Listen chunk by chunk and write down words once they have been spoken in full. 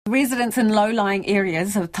Residents in low-lying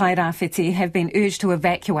areas of Tairāwhiti have been urged to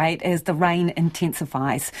evacuate as the rain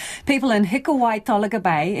intensifies. People in Hikuwai-Tolaga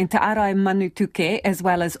Bay and Te Arai Manutuke, as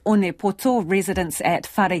well as Onepoto, residents at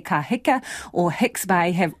Wharekahika or Hicks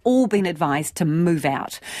Bay, have all been advised to move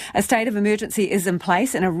out. A state of emergency is in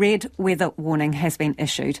place and a red weather warning has been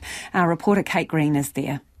issued. Our reporter Kate Green is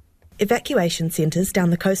there. Evacuation centres down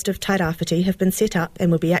the coast of Tairāwhiti have been set up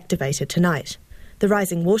and will be activated tonight. The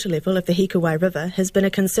rising water level of the Hikuwai River has been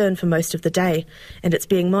a concern for most of the day, and it's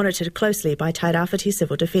being monitored closely by Tairāwhiti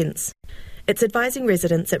Civil Defence. It's advising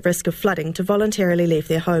residents at risk of flooding to voluntarily leave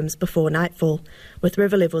their homes before nightfall, with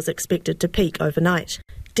river levels expected to peak overnight.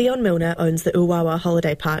 Dion Milner owns the Uwawa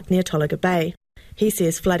Holiday Park near Tolaga Bay. He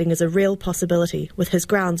says flooding is a real possibility, with his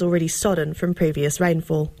grounds already sodden from previous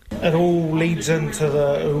rainfall. It all leads into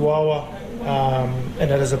the Uwawa,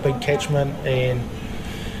 and it is a big catchment, and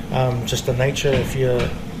just the nature, if you're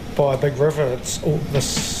by a big river, it's all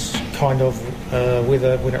this kind of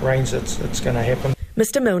weather. When it rains, it's going to happen.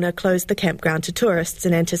 Mr Milner closed the campground to tourists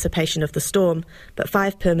in anticipation of the storm, but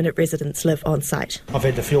 5 permanent residents live on site. I've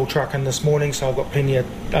had the fuel truck in this morning, so I've got plenty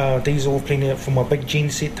of diesel, plenty for my big gen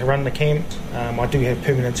set to run the camp. I do have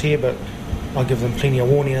permanents here, but I give them plenty of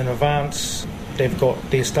warning in advance. They've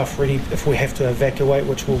got their stuff ready if we have to evacuate,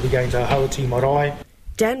 which will be going to Hauti Marae.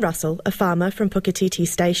 Dan Russell, a farmer from Puketiti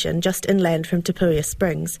Station, just inland from Te Puia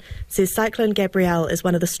Springs, says Cyclone Gabrielle is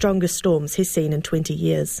one of the strongest storms he's seen in 20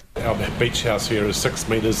 years. Our beach house here is 6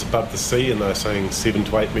 metres above the sea, and they're saying 7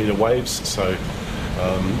 to 8 metre waves, so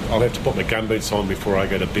I'll have to put my gumboots on before I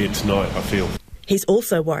go to bed tonight, I feel. He's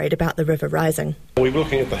also worried about the river rising. We were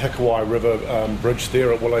looking at the Hikuwai River bridge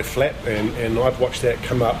there at Willow Flat, and I've watched that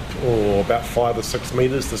come up about 5 or 6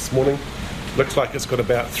 metres this morning. Looks like it's got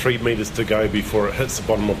about 3 metres to go before it hits the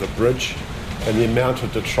bottom of the bridge, and the amount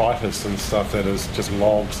of detritus and stuff that is just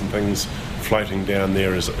logs and things floating down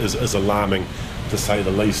there is alarming, to say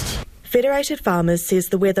the least. Federated Farmers says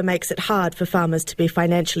the weather makes it hard for farmers to be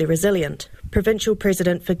financially resilient. Provincial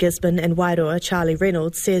President for Gisborne and Wairoa, Charlie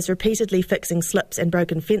Reynolds, says repeatedly fixing slips and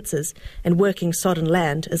broken fences and working sodden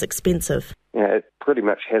land is expensive. Yeah, it pretty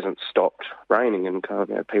much hasn't stopped raining, and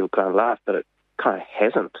people can't laugh, but it kind of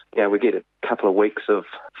hasn't. We get a couple of weeks of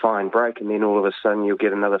fine break, and then all of a sudden you'll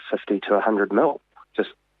get another 50 to 100 mil. Just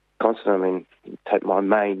constant. I mean, take my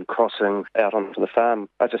main crossing out onto the farm.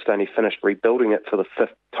 I just only finished rebuilding it for the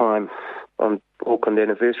 5th time on Auckland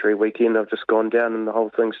anniversary weekend. I've just gone down and the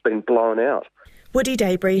whole thing's been blown out. Woody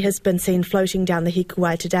debris has been seen floating down the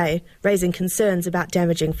Hikuwai today, raising concerns about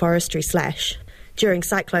damaging forestry slash. During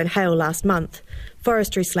Cyclone Hale last month,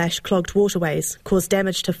 forestry slash clogged waterways caused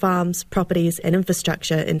damage to farms, properties and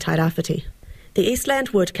infrastructure in Tairāwhiti. The Eastland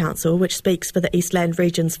Wood Council, which speaks for the Eastland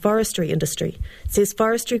region's forestry industry, says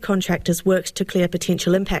forestry contractors worked to clear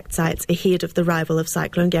potential impact sites ahead of the arrival of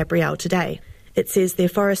Cyclone Gabrielle today. It says their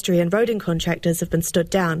forestry and roading contractors have been stood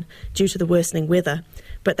down due to the worsening weather,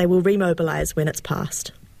 but they will remobilise when it's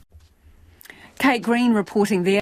passed. Kate Green reporting there.